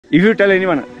If you tell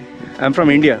anyone, I'm from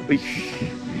India,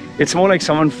 it's more like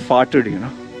someone farted, you know.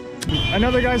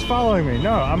 Another guy's following me.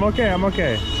 No, I'm okay, I'm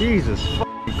okay. Jesus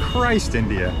Christ,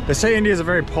 India. They say India is a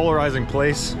very polarizing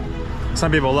place.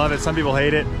 Some people love it, some people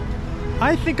hate it.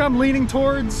 I think I'm leaning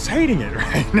towards hating it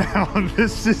right now.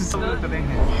 This is... Dude,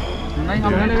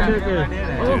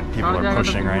 people are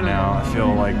pushing right now. I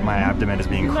feel like my abdomen is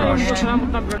being crushed.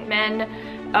 Men,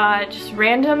 just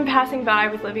random passing by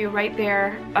with Livia right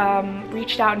there,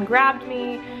 reached out and grabbed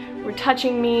me, were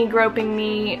touching me, groping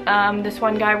me. This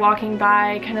one guy walking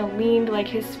by kind of leaned, like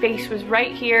his face was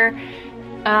right here,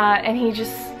 and he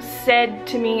just said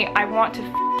to me, "I want to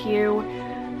f you,"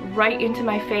 right into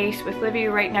my face with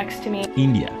Livia right next to me.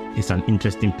 India is an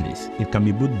interesting place. It can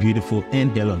be both beautiful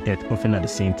and hell on earth often at the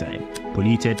same time.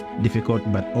 Polluted, difficult,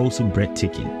 but also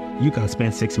breathtaking. You can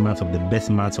spend 6 months of the best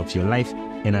months of your life,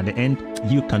 and at the end,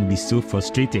 you can be so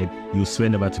frustrated you swear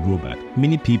never to go back.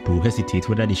 Many people hesitate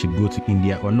whether they should go to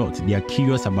India or not. They are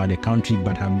curious about the country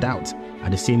but have doubts.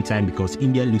 At the same time, because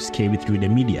India looks scary through the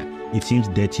media. It seems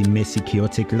dirty, messy,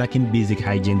 chaotic, lacking basic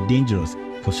hygiene, dangerous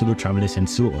for solo travelers and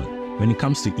so on. When it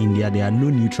comes to India, there are no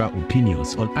neutral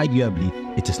opinions, or arguably,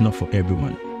 it is not for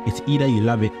everyone. It's either you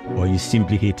love it or you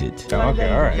simply hate it. Okay,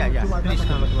 alright. Yeah, please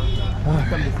come.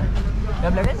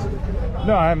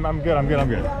 No, I'm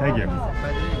good. Thank you.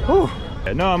 Whew.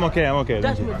 No, I'm okay.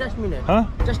 Just a minute. Huh?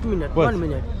 Just a minute. What? 1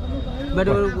 minute. But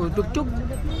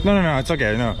No, it's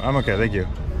okay. No, I'm okay. Thank you.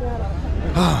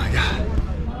 Oh my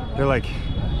god. They're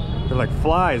like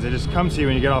flies. They just come to you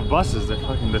when you get off buses. They're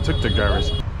fucking the tuk-tuk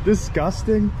drivers.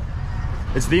 Disgusting.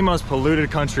 It's the most polluted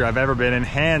country I've ever been in,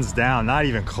 hands down, not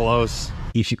even close.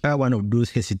 If you are one of those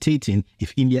hesitating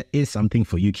if India is something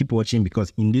for you, keep watching,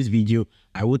 because in this video,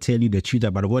 I will tell you the truth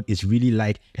about what it's really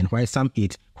like and why some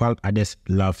hate while others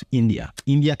love India.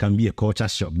 India can be a culture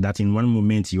shock that in one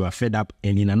moment you are fed up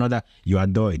and in another you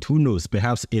adore it. Who knows?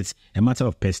 Perhaps it's a matter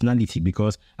of personality,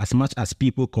 because as much as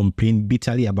people complain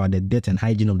bitterly about the dirt and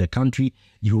hygiene of the country,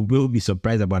 you will be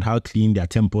surprised about how clean their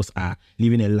temples are,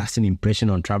 leaving a lasting impression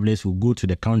on travelers who go to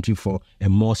the country for a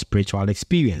more spiritual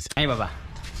experience. Hey Baba.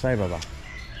 Sai Baba.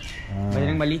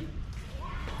 Bajrang Bali.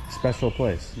 Special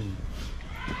place.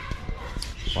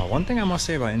 Well, one thing I must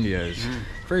say about India is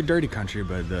very dirty country,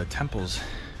 but the temples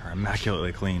are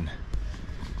immaculately clean.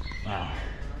 Wow.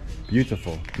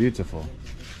 Beautiful, beautiful.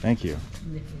 Thank you.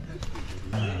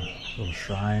 Little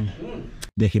shrine.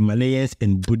 The Himalayas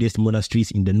and Buddhist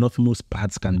monasteries in the northmost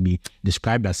parts can be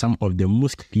described as some of the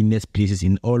most cleanest places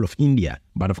in all of India.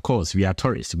 But of course, we are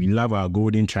tourists. We love our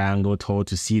Golden Triangle tour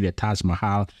to see the Taj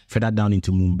Mahal, further down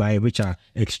into Mumbai, which are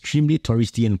extremely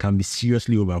touristy and can be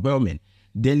seriously overwhelming.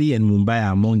 Delhi and Mumbai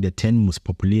are among the 10 most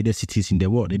populated cities in the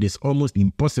world. It is almost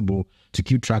impossible to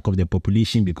keep track of the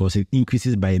population because it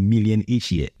increases by 1 million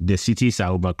each year. The cities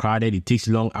are overcrowded. It takes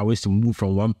long hours to move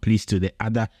from one place to the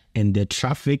other, and the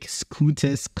traffic,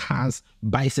 scooters, cars,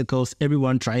 bicycles,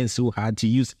 everyone trying so hard to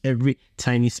use every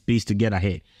tiny space to get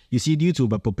ahead. You see, due to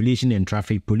overpopulation and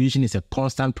traffic, pollution is a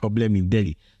constant problem in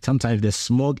Delhi. Sometimes the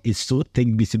smog is so thick,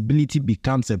 visibility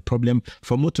becomes a problem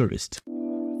for motorists.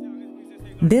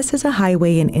 This is a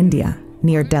highway in India,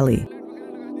 near Delhi.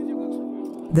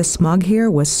 The smog here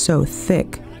was so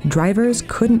thick, drivers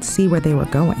couldn't see where they were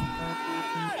going.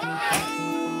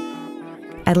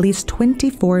 At least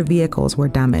 24 vehicles were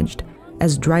damaged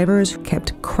as drivers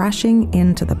kept crashing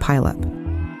into the pileup.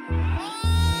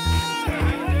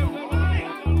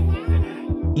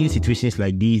 In situations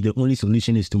like these, the only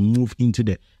solution is to move into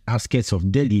the outskirts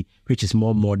of Delhi, which is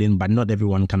more modern, but not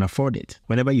everyone can afford it.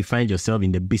 Whenever you find yourself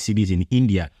in the big cities in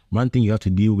India, one thing you have to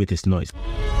deal with is noise.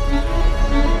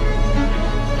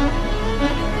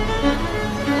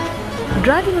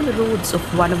 Driving on the roads of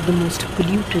one of the most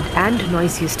polluted and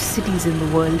noisiest cities in the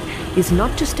world is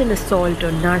not just an assault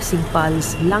on Narsingh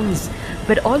Pal's lungs,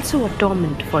 but also a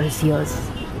torment for his ears.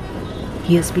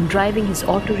 He has been driving his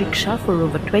auto rickshaw for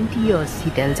over 20 years,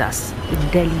 he tells us, in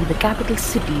Delhi, the capital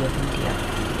city of India.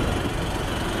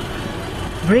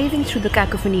 Braving through the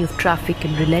cacophony of traffic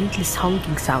and relentless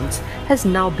honking sounds has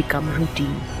now become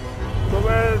routine.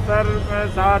 सुबह sir मैं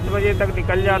 7 बजे तक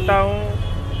निकल जाता हूँ.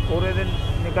 पूरे दिन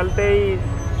निकलते ही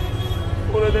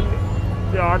पूरे दिन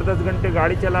 8-10 घंटे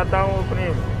गाड़ी चलाता हूँ. अपने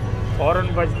हॉर्न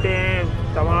बजते हैं,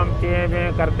 तमाम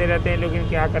चीज़ें करते रहते हैं, लेकिन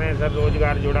क्या करें सर,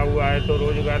 रोज़गार जुड़ा हुआ है तो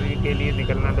रोज़गार के लिए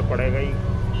निकलना तो पड़ेगा ही.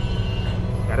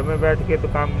 घर में बैठ के तो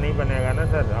काम नहीं बनेगा ना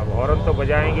सर. अब हॉर्न तो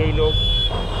बजाएंगे ही लोग.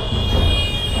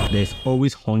 There's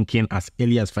always honking as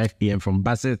early as 5 p.m. from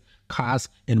buses, cars,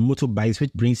 and motorbikes,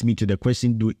 which brings me to the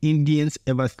question, do Indians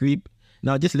ever sleep?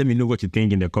 Now, just let me know what you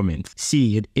think in the comments.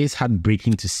 See, it is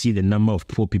heartbreaking to see the number of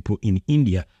poor people in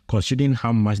India, considering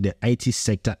how much the IT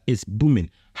sector is booming.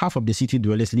 Half of the city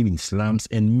dwellers live in slums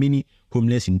and many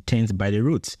homeless in tents by the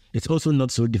roads. It's also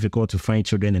not so difficult to find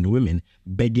children and women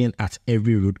begging at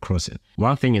every road crossing.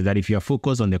 One thing is that if you are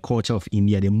focused on the culture of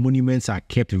India, the monuments are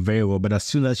kept very well, but as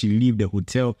soon as you leave the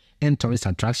hotel and tourist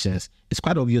attractions, it's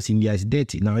quite obvious India is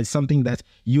dirty. Now, it's something that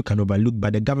you can overlook,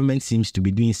 but the government seems to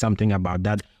be doing something about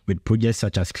that with projects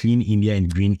such as Clean India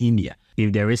and Green India.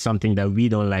 If there is something that we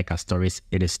don't like as tourists,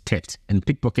 it is theft. And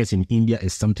pickpockets in India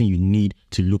is something you need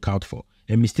to look out for.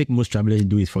 A mistake most travelers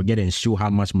do is forget and show how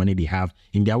much money they have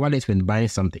in their wallets when buying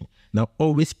something. Now,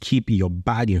 always keep your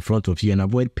bag in front of you and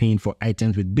avoid paying for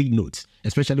items with big notes,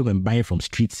 especially when buying from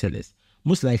street sellers.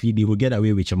 Most likely, they will get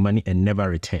away with your money and never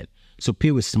return. So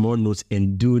pay with small notes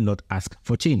and do not ask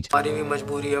for change. हमारी भी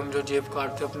मजबूरी है, हम जो जेब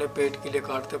काटते अपने पेट के लिए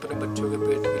काटते, अपने बच्चों के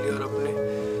पेट के लिए और अपने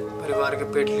परिवार के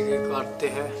पेट के लिए काटते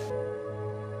हैं।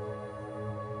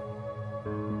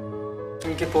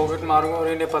 इनकी पॉकेट मारूंगा और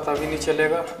इन्हें पता भी नहीं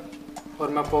चलेगा और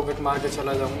मैं पॉकेट मार के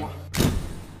चला जाऊंगा।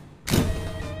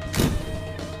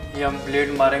 ये हम ब्लेड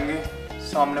मारेंगे,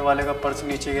 सामने वाले का पर्स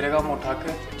नीचे गिरेगा, हम उठा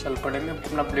के चल पड़ेंगे,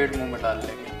 अपना ब्लेड मुंह में डाल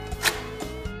लेंगे।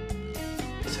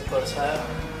 इसे पर्स आया,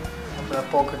 अपना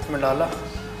पॉकेट में डाला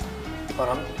और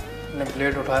हमने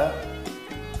ब्लेड उठाया,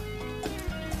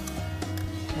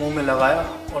 मुंह में लगाया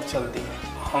और चल दिया।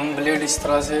 हम ब्लेड इस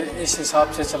तरह से इस हिसाब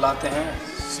से चलाते हैं,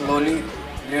 स्लोली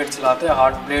ब्लेड चलाते हैं,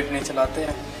 हार्ड ब्लेड नहीं चलाते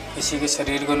हैं, किसी के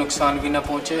शरीर को नुकसान भी ना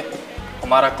पहुंचे,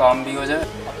 हमारा काम भी हो जाए।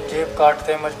 अब जेब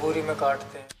काटते हैं, मजबूरी में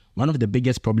काटते हैं। One of the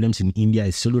biggest problems in India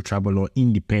is solo travel or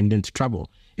independent travel.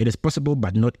 It is possible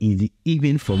but not easy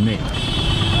even for men.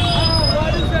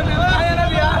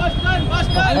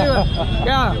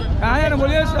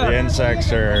 The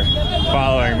insects are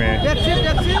following me. No.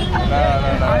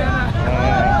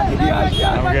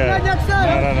 I'm good.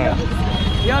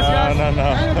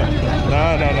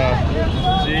 No.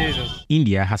 Jesus.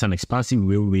 India has an expansive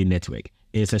railway network.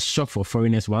 It's a shock for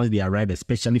foreigners once they arrive,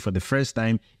 especially for the first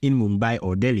time in Mumbai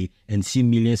or Delhi, and see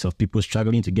millions of people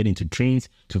struggling to get into trains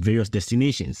to various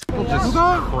destinations. Just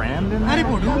crammed in there?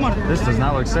 This does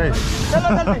not look safe.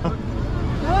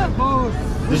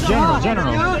 This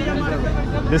general.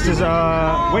 This is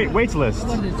wait list,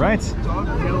 right?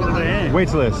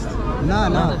 Wait list. No,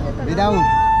 without.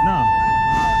 No.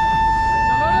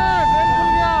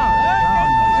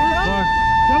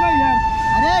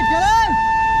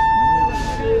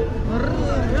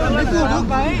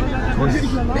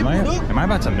 Am I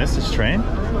about to miss this train?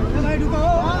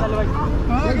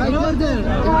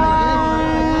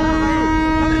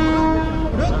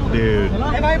 Dude.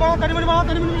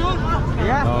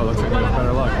 Oh, looks like we have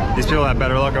better luck. These people have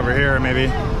better luck over here,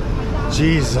 maybe.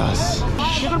 Jesus.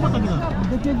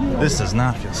 This does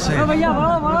not feel safe.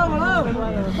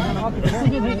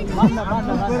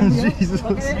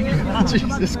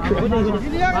 Jesus Christ.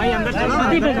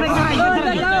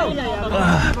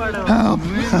 Help.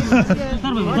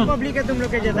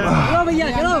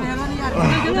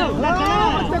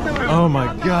 Oh my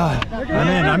God.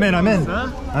 I'm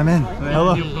in.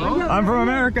 Hello. I'm from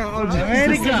America. Oh,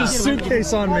 Jesus. There's a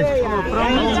suitcase on me.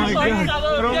 Oh my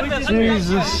God.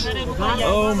 Jesus.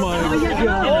 Oh my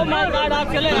God. Oh my God,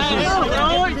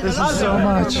 This is so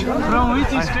much.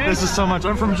 This is so much.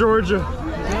 I'm from Georgia.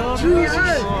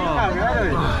 Jesus.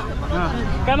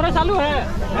 Camera चालू है.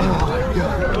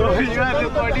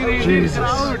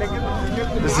 Jesus.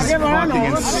 This is fucking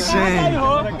insane.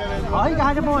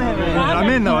 I'm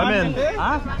in though, I'm in.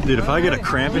 Dude, if I get a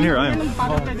cramp in here, I am.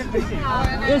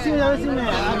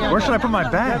 Where should I put my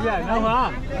bag?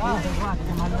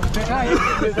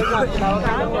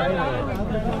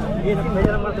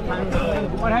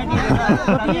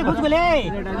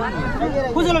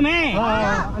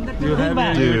 You have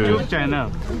a YouTube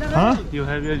channel. Huh? You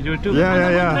have your YouTube.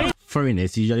 Yeah.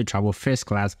 Foreigners usually travel first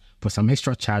class for some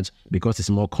extra charge because it's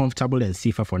more comfortable and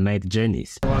safer for night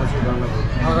journeys.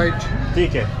 Alright.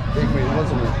 DK.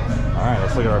 Alright,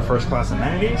 let's look at our first class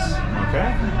amenities.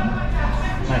 Okay.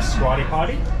 Nice squatty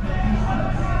potty.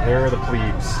 There are the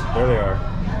plebes. There they are.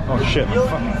 Oh shit, my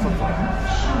fucking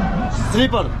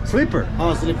flip-flop. Sleeper.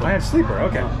 Oh, sleeper. I have sleeper,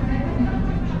 okay.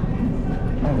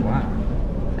 Oh wow.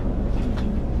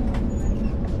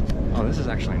 Oh, this is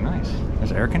actually nice.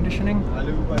 There's air conditioning.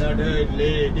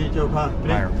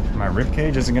 My rib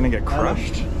cage isn't gonna get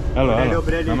crushed. Hello.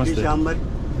 Namaste.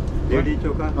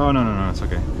 Oh no, it's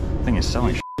okay. The thing is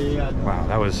selling shit. Wow,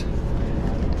 that was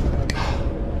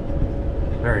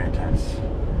very intense.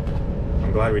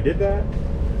 I'm glad we did that,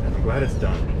 and I'm glad it's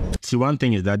done. See, one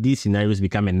thing is that these scenarios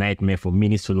become a nightmare for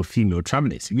many solo female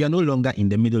travelers. We are no longer in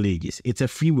the Middle Ages. It's a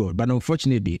free world, but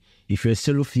unfortunately, if you're a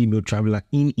solo female traveler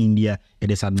in India,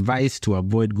 it is advised to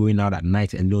avoid going out at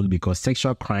night alone because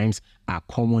sexual crimes are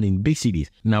common in big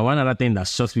cities. Now, one other thing that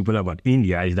shocks people about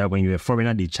India is that when you're a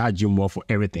foreigner, they charge you more for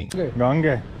everything.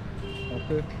 Gange.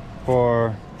 Okay.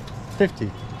 For 50.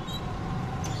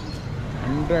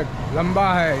 100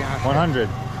 लंबा है यहाँ 100.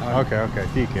 Okay,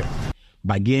 ठीक है.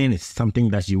 Bargaining is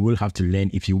something that you will have to learn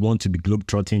if you want to be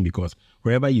globetrotting, because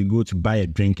wherever you go to buy a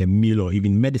drink, a meal, or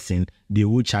even medicine, they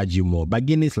will charge you more.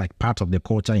 Bargaining is like part of the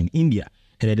culture in India,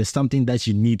 and it is something that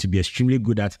you need to be extremely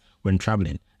good at when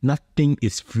traveling. Nothing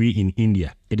is free in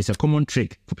India. It is a common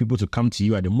trick for people to come to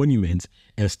you at the monuments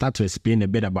and start to explain a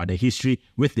bit about the history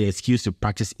with the excuse to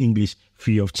practice English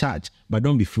free of charge. But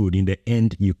don't be fooled, in the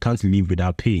end, you can't live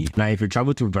without paying. Now, if you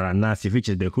travel to Varanasi, which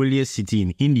is the holiest city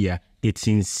in India, it's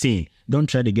insane. Don't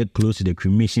try to get close to the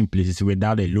cremation places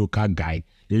without a local guide,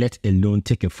 let alone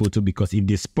take a photo, because if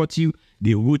they spot you,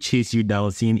 they will chase you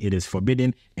down saying it is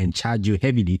forbidden and charge you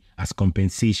heavily as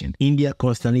compensation. India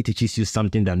constantly teaches you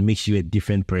something that makes you a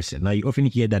different person. Now, you often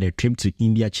hear that a trip to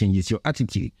India changes your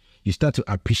attitude. You start to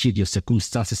appreciate your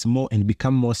circumstances more and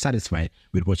become more satisfied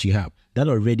with what you have. That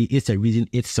already is a reason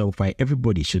itself why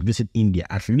everybody should visit India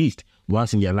at least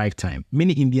once in their lifetime.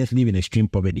 Many Indians live in extreme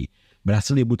poverty, but are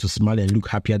still able to smile and look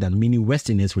happier than many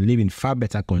Westerners who live in far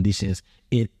better conditions.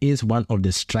 It is one of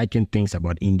the striking things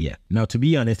about India. Now, to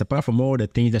be honest, apart from all the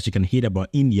things that you can hate about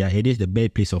India, it is the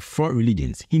birthplace of 4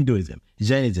 religions: Hinduism,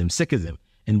 Jainism, Sikhism,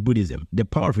 and Buddhism. The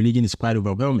power of religion is quite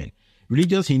overwhelming.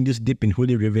 Religious Hindus dip in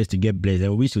holy rivers to get blessed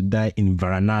and wish to die in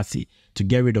Varanasi to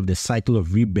get rid of the cycle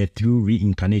of rebirth through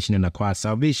reincarnation and acquire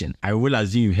salvation. I will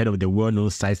assume you've heard of the well-known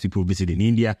sites people visit in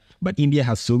India, but India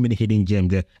has so many hidden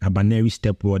gems: the Abaneri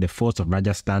Step Wall, the forts of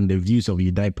Rajasthan, the views of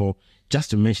Udaipur, just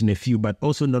to mention a few, but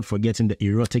also not forgetting the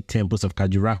erotic temples of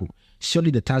Khajuraho.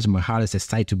 Surely the Taj Mahal is a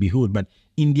sight to behold, but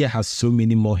India has so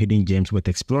many more hidden gems worth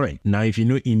exploring. Now, if you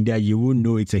know India, you will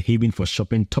know it's a haven for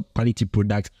shopping top quality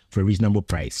products for a reasonable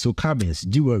price. So cabins,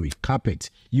 jewelry, carpets,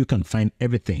 you can find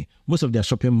everything. Most of their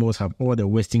shopping malls have all the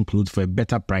Western clothes for a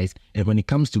better price, and when it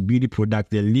comes to beauty products,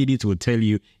 the ladies will tell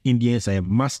you Indians are a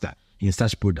master in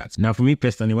such products. Now, for me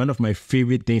personally, one of my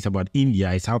favorite things about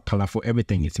India is how colorful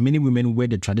everything is. Many women wear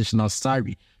the traditional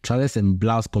sari, trousers and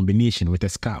blouse combination with a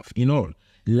scarf. In all,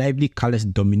 lively colors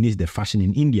dominate the fashion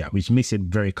in India, which makes it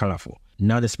very colorful.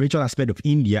 Now, the spiritual aspect of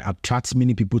India attracts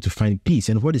many people to find peace,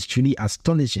 and what is truly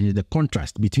astonishing is the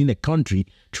contrast between a country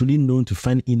truly known to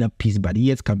find inner peace but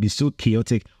yet can be so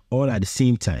chaotic all at the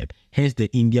same time. Hence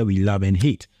the India we love and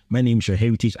hate. My name is Your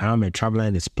Heritage. I am a traveler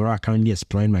and explorer currently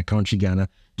exploring my country, Ghana.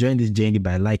 Join this journey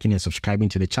by liking and subscribing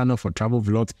to the channel for travel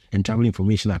vlogs and travel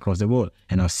information across the world.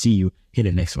 And I'll see you in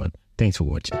the next one. Thanks for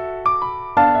watching.